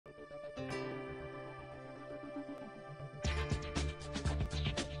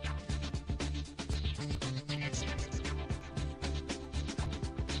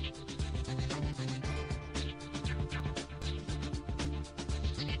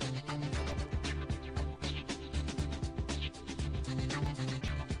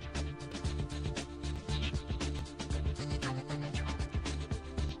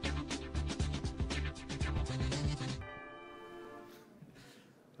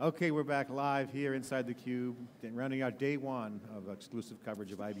Okay, we're back live here inside theCUBE, rounding out day one of exclusive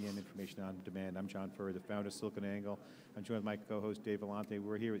coverage of IBM Information on Demand. I'm John Furrier, the founder of SiliconANGLE. I'm joined with my co-host Dave Vellante.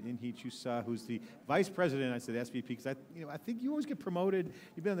 We're here with Inhi Cho Suh, who's the Vice President, I said SVP, because I think you always get promoted.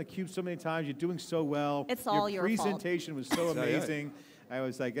 You've been on theCUBE so many times, you're doing so well. It's all your fault. Your presentation was so amazing. I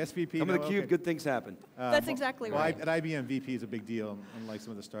was like, SVP. Come to theCUBE, okay. Good things happen. That's exactly right. At IBM, VP is a big deal, unlike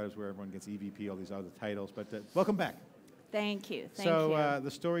some of the startups where everyone gets EVP, all these other titles, but welcome back. Thank you, thank you. So the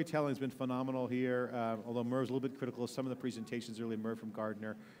storytelling has been phenomenal here, although Merv's a little bit critical of some of the presentations earlier, Merv from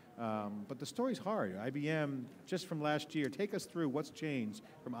Gartner. But the story's hard. IBM, just from last year, take us through what's changed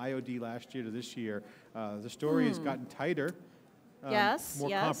from IOD last year to this year. The story has gotten tighter, more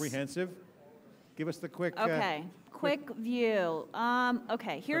comprehensive. Give us the quick... Okay, quick view.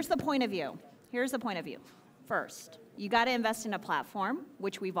 Okay, here's the point of view. Here's the point of view. First, you got to invest in a platform,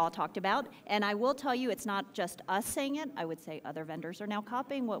 which we've all talked about. And I will tell you, it's not just us saying it. I would say other vendors are now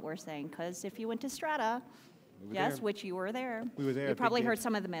copying what we're saying. Because if you went to Strata, which you were there. We were there. You probably heard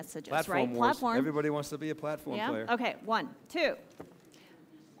some of the messages, platform right? Wars. Platform. Everybody wants to be a platform player. Okay, 1, 2.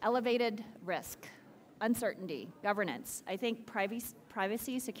 Elevated risk, uncertainty, governance. I think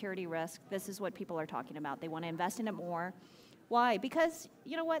privacy, security risk, this is what people are talking about. They want to invest in it more. Why? Because,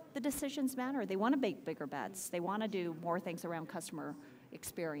 you know what, the decisions matter. They want to make bigger bets. They want to do more things around customer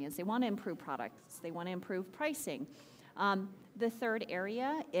experience. They want to improve products. They want to improve pricing. The third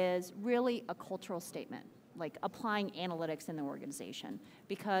area is really a cultural statement, like applying analytics in the organization,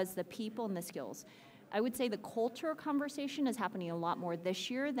 because the people and the skills. I would say the culture conversation is happening a lot more this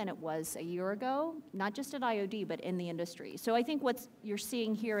year than it was a year ago, not just at IOD, but in the industry. So I think what you're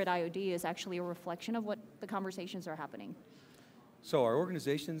seeing here at IOD is actually a reflection of what the conversations are happening. So are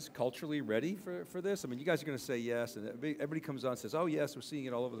organizations culturally ready for this? I mean, you guys are going to say yes, and everybody comes on and says, oh yes, we're seeing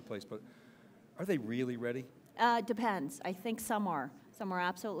it all over the place, but are they really ready? Depends. I think some are. Some are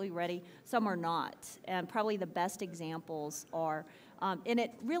absolutely ready, some are not. And probably the best examples are, and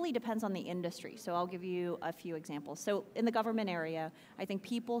it really depends on the industry, so I'll give you a few examples. So in the government area, I think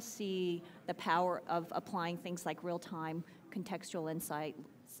people see the power of applying things like real-time contextual insight,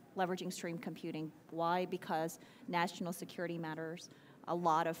 leveraging stream computing. Why? Because national security matters. A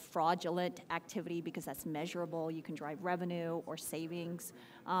lot of fraudulent activity because that's measurable. You can drive revenue or savings.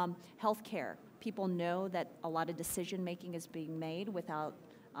 Healthcare. People know that a lot of decision making is being made without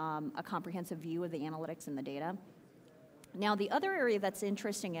a comprehensive view of the analytics and the data. Now the other area that's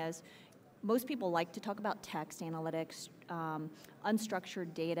interesting is most people like to talk about text analytics,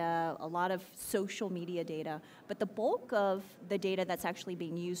 unstructured data, a lot of social media data, but the bulk of the data that's actually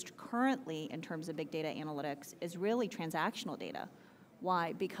being used currently in terms of big data analytics is really transactional data.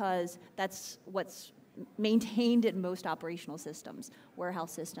 Why? Because that's what's maintained in most operational systems,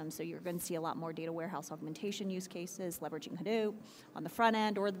 warehouse systems, so you're going to see a lot more data warehouse augmentation use cases, leveraging Hadoop on the front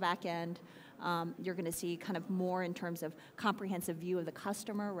end or the back end. You're going to see kind of more in terms of comprehensive view of the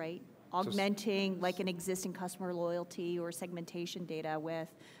customer, right? Augmenting like an existing customer loyalty or segmentation data with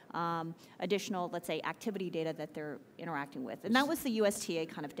additional, let's say, activity data that they're interacting with. And that was the USTA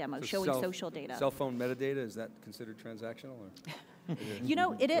kind of demo, showing social data. Cell phone metadata, is that considered transactional? Or? You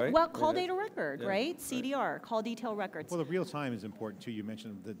know, it is, right? Well, call data record, right? CDR, right. Call detail records. Well, the real time is important too. You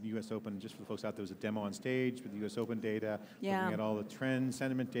mentioned the US Open, just for the folks out there, was a demo on stage with the US Open data, looking at all the trend,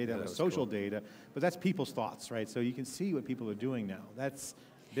 sentiment data, the social data, but that's people's thoughts, right? So you can see what people are doing now. That's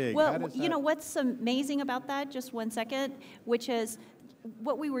big. Well, you know what's amazing about that, just 1 second, which is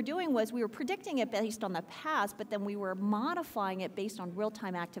what we were doing was we were predicting it based on the past, but then we were modifying it based on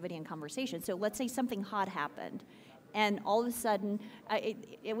real-time activity and conversation. So let's say something hot happened, and all of a sudden,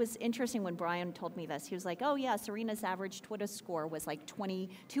 it was interesting when Brian told me this. He was like, oh yeah, Serena's average Twitter score was like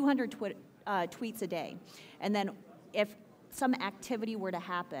 200 tweets a day. And then if some activity were to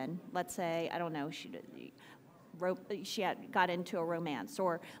happen, let's say, I don't know, she got into a romance,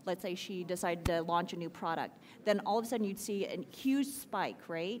 or let's say she decided to launch a new product, then all of a sudden you'd see a huge spike,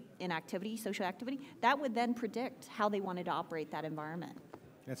 right, in activity, social activity. That would then predict how they wanted to operate that environment.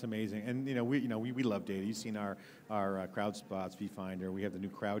 That's amazing, and we love data. You've seen our CrowdSpots vFinder. We have the new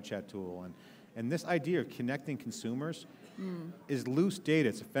Crowd Chat tool, and this idea of connecting consumers is loose data.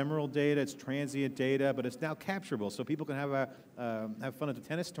 It's ephemeral data. It's transient data, but it's now capturable, so people can have fun at the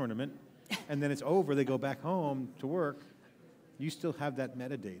tennis tournament. And then it's over, they go back home to work, you still have that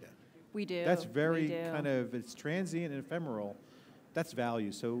metadata. We do. That's very kind of, it's transient and ephemeral. That's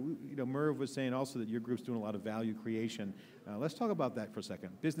value. So, Merv was saying also that your group's doing a lot of value creation. Let's talk about that for a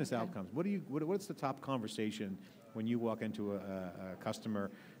second. Business outcomes. What's the top conversation when you walk into a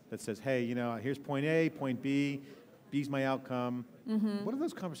customer that says, hey, here's point A, point B, B's my outcome. What are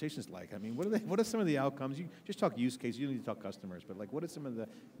those conversations like? I mean, what are some of the outcomes? You just talk use case, you don't need to talk customers, but like what are some of the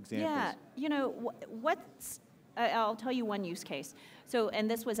examples? Yeah, you know, I'll tell you one use case. So, and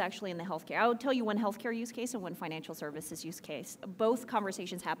this was actually in the healthcare. I'll tell you one healthcare use case and one financial services use case. Both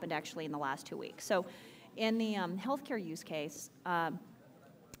conversations happened actually in the last 2 weeks. So in the healthcare use case,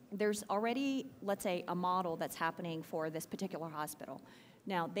 there's already, let's say, a model that's happening for this particular hospital.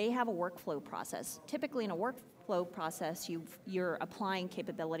 Now, they have a workflow process. Typically in a workflow process, you're applying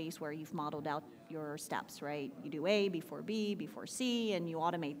capabilities where you've modeled out your steps, right? You do A before B, before C, and you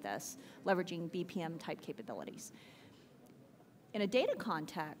automate this, leveraging BPM type capabilities. In a data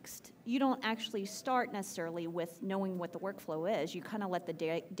context, you don't actually start necessarily with knowing what the workflow is. You kind of let the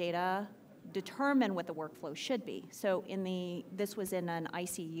data determine what the workflow should be. So this was in an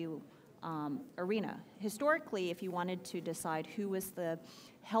ICU arena. Historically, if you wanted to decide who was the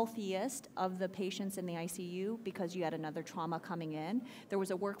healthiest of the patients in the ICU because you had another trauma coming in, there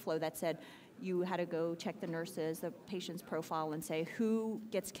was a workflow that said you had to go check the nurses, the patient's profile, and say who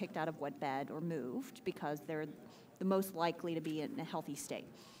gets kicked out of what bed or moved because they're the most likely to be in a healthy state.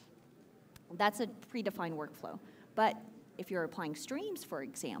 That's a predefined workflow. But if you're applying streams, for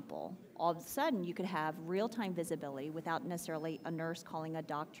example, all of a sudden you could have real-time visibility without necessarily a nurse calling a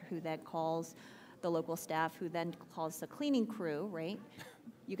doctor who then calls the local staff who then calls the cleaning crew, right?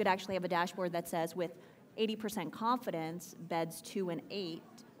 You could actually have a dashboard that says with 80% confidence, beds 2 and 8,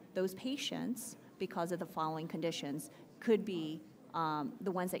 those patients, because of the following conditions, could be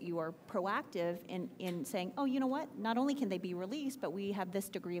the ones that you are proactive in saying, oh, you know what? Not only can they be released, but we have this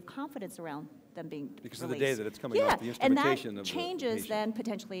degree of confidence around them being released. Because of the data that's coming off the instrumentation of the patient. And that changes then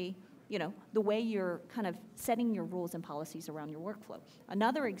potentially, you know, the way you're kind of setting your rules and policies around your workflow.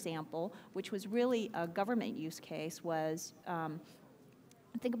 Another example, which was really a government use case, was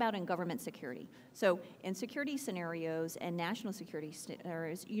think about in government security. So in security scenarios and national security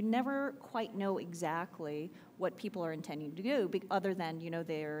scenarios, you never quite know exactly what people are intending to do, other than, you know,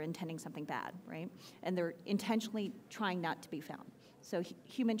 they're intending something bad, right? And they're intentionally trying not to be found. So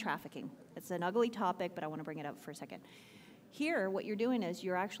human trafficking, it's an ugly topic, but I want to bring it up for a second. Here, what you're doing is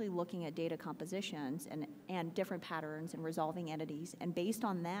you're actually looking at data compositions and different patterns and resolving entities, and based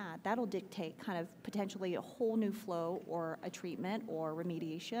on that, that'll dictate kind of potentially a whole new flow or a treatment or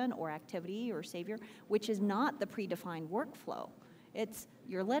remediation or activity or savior, which is not the predefined workflow. It's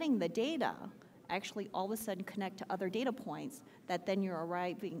you're letting the data actually all of a sudden connect to other data points that then you're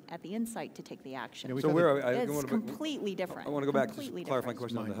arriving at the insight to take the action. Yeah, so where are we? It's completely different. I want to go back to a clarifying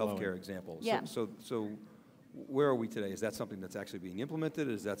question on the Mind-blowing. healthcare example. Yeah. So where are we today? Is that something that's actually being implemented?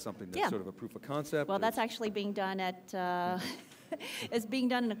 Is that something that's sort of a proof of concept? Well, that's actually being done at, it's being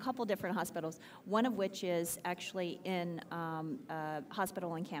done in a couple different hospitals, one of which is actually in a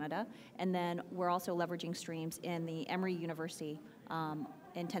hospital in Canada, and then we're also leveraging streams in the Emory University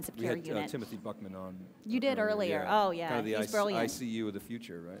intensive care unit. We had Timothy Buckman on. You did earlier. Oh, yeah, Kind of the he's brilliant. ICU of the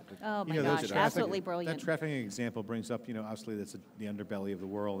future, right? Oh, my You know, gosh, those absolutely brilliant. That trafficking example brings up, you know, obviously that's the underbelly of the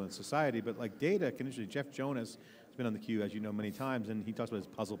world and society, but like data can usually, Jeff Jonas has been on theCUBE, as you know, many times, and he talks about his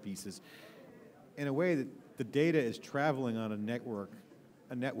puzzle pieces. In a way that the data is traveling on a network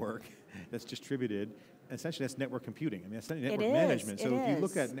that's distributed. Essentially, that's network computing. I mean, that's network management. So if you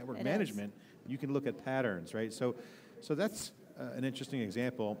look at network management, you can look at patterns, right? So that's an interesting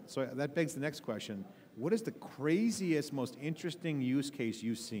example. So that begs the next question. What is the craziest, most interesting use case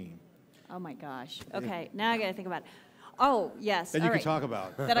you've seen? Oh my gosh. Okay, now I got to think about it. Oh, yes. That you can talk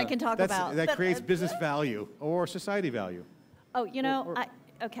about. That I can talk about. That creates business value or society value. Oh, you know,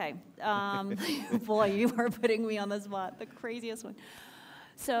 okay. Boy, you are putting me on the spot. The craziest one.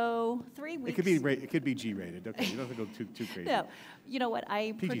 So 3 weeks. It could be G-rated. Okay, you don't have to go too crazy. No, you know what?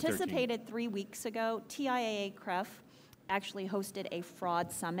 I PG-13. participated 3 weeks ago. TIAA CREF actually hosted a fraud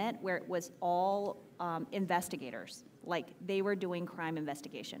summit where it was all investigators. Like they were doing crime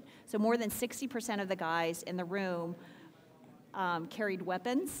investigation. So more than 60% of the guys in the room carried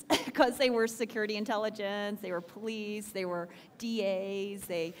weapons because they were security intelligence, they were police, they were DAs.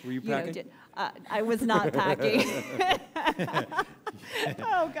 Were you packing? I was not packing.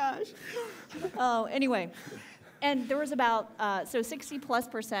 Oh gosh. Oh, anyway. And there was about, so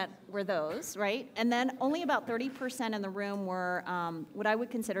 60+% were those, right? And then only about 30% in the room were what I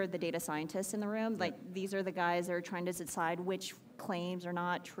would consider the data scientists in the room. Like these are the guys that are trying to decide which claims are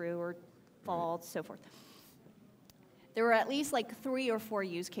not true or false, so forth. There were at least like 3 or 4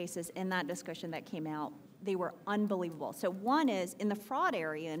 use cases in that discussion that came out. They were unbelievable. So one is, in the fraud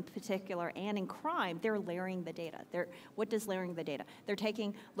area in particular and in crime, they're layering the data. What does layering the data? They're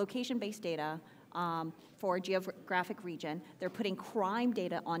taking location-based data for a geographic region. They're putting crime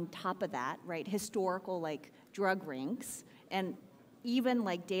data on top of that, right? Historical, like drug rings, and even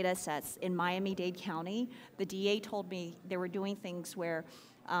like data sets in Miami-Dade County, the DA told me they were doing things where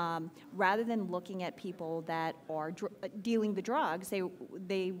rather than looking at people that are dealing the drugs,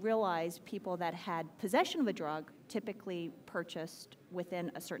 they realized people that had possession of a drug typically purchased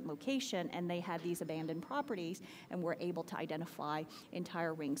within a certain location, and they had these abandoned properties and were able to identify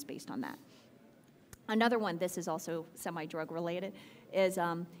entire rings based on that. Another one, this is also semi-drug related, is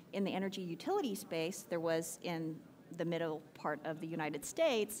in the energy utility space, there was in the middle part of the United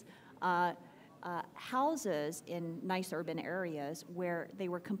States, houses in nice urban areas where they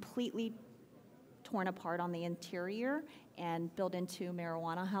were completely torn apart on the interior and built into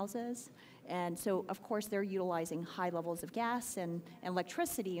marijuana houses. And so, of course, they're utilizing high levels of gas and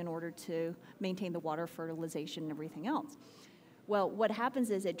electricity in order to maintain the water fertilization and everything else. Well, what happens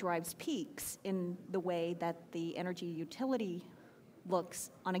is it drives peaks in the way that the energy utility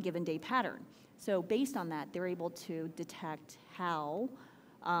looks on a given day pattern. So based on that, they're able to detect how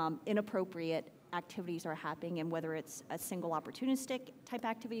inappropriate activities are happening, and whether it's a single opportunistic type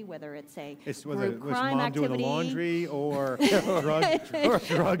activity, whether it's a group crime mom activity. doing the laundry or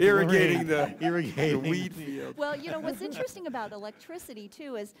drug irrigating the wheat field. Well, you know, what's interesting about electricity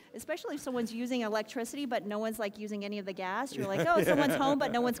too is, especially if someone's using electricity but no one's like using any of the gas, you're like, oh, someone's home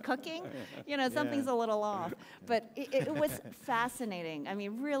but no one's cooking. You know, something's a little off. But it was fascinating. I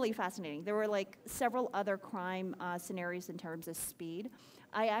mean, really fascinating. There were like several other crime scenarios in terms of speed.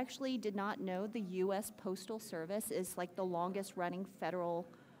 I actually did not know the U.S. Postal Service is like the longest running federal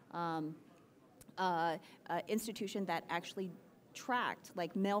institution that actually tracked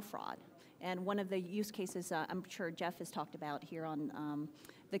like mail fraud. And one of the use cases I'm sure Jeff has talked about here on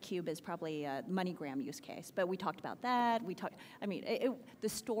theCUBE is probably a MoneyGram use case. But we talked about that. I mean, the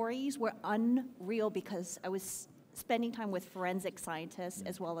stories were unreal because I was spending time with forensic scientists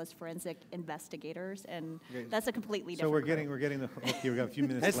as well as forensic investigators, and that's a completely different. So we're getting the hook here. We got a few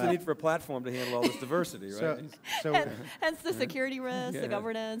minutes Hence left. the need for a platform to handle all this diversity, right? Hence the security risk, the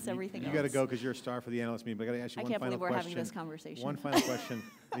governance, everything else. You got to go because you're a star for the analyst meeting. But I got to ask you one final question. I can't believe we're having this conversation. One final question.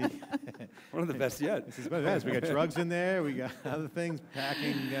 One of the best yet. This is what it is. We got drugs in there. We got other things,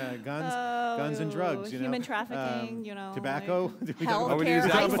 packing guns and drugs. You know, human trafficking. You know, tobacco. Like we need healthcare,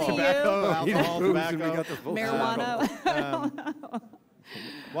 alcohol. Alcohol, tobacco, marijuana.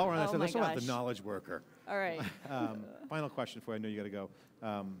 While we're on that, Oh let's my talk about the gosh. knowledge worker. All right. Final question for you. I know you got to go.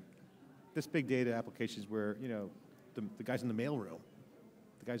 This big data applications where, you know, the guys in the mailroom,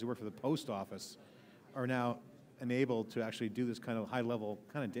 the guys who work for the post office are now enabled to actually do this kind of high-level,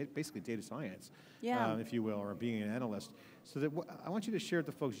 kind of basically data science, if you will, or being an analyst. So that I want you to share with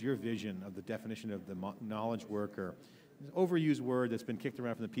the folks your vision of the definition of the knowledge worker. It's an overused word that's been kicked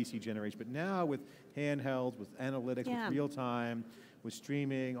around from the PC generation, but now with handhelds, with analytics, with real-time, with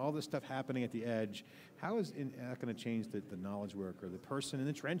streaming, all this stuff happening at the edge, how is that going to change the knowledge worker, the person in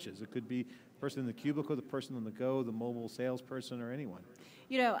the trenches? It could be the person in the cubicle, the person on the go, the mobile salesperson, or anyone.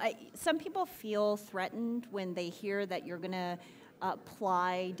 You know, some people feel threatened when they hear that you're going to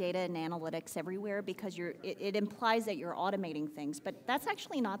apply data and analytics everywhere because it implies that you're automating things, but that's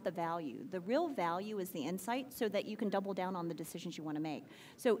actually not the value. The real value is the insight so that you can double down on the decisions you want to make.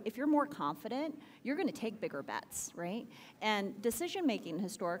 So if you're more confident, you're going to take bigger bets, right? And decision making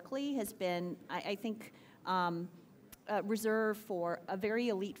historically has been, I think, reserved for a very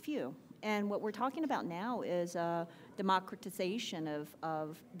elite few. And what we're talking about now is democratization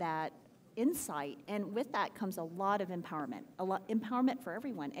of that insight, and with that comes a lot of empowerment for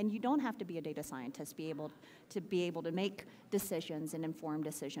everyone. And you don't have to be a data scientist to be able to make decisions and informed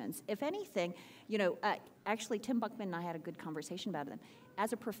decisions. If anything, you know, actually Tim Buckman and I had a good conversation about them.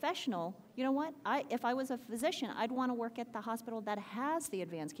 As a professional, you know what? If I was a physician, I'd want to work at the hospital that has the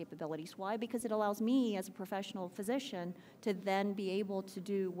advanced capabilities. Why? Because it allows me as a professional physician to then be able to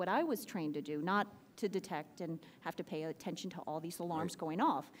do what I was trained to do, not to detect and have to pay attention to all these alarms going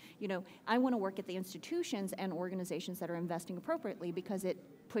off. You know, I want to work at the institutions and organizations that are investing appropriately because it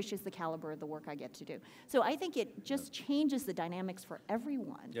pushes the caliber of the work I get to do. So I think it just changes the dynamics for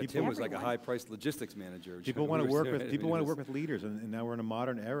everyone. Yeah, Tim was like a high-priced logistics manager. People want to work with leaders, and now we're in a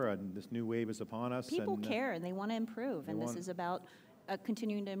modern era, and this new wave is upon us. People care, and they want to improve, and this is about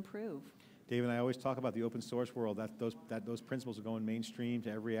continuing to improve. Dave and I always talk about the open source world, that those principles are going mainstream to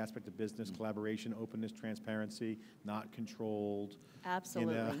every aspect of business, collaboration, openness, transparency, not controlled.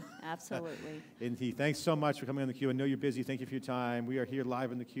 Absolutely, absolutely. Inhi, thanks so much for coming on theCUBE. I know you're busy, thank you for your time. We are here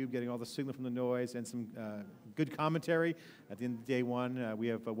live on theCUBE, getting all the signal from the noise and some good commentary at the end of day one. We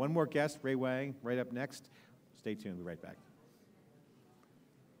have one more guest, Ray Wang, right up next. Stay tuned, we'll be right back.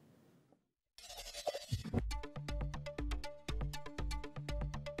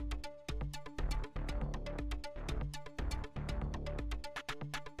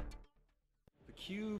 theCUBE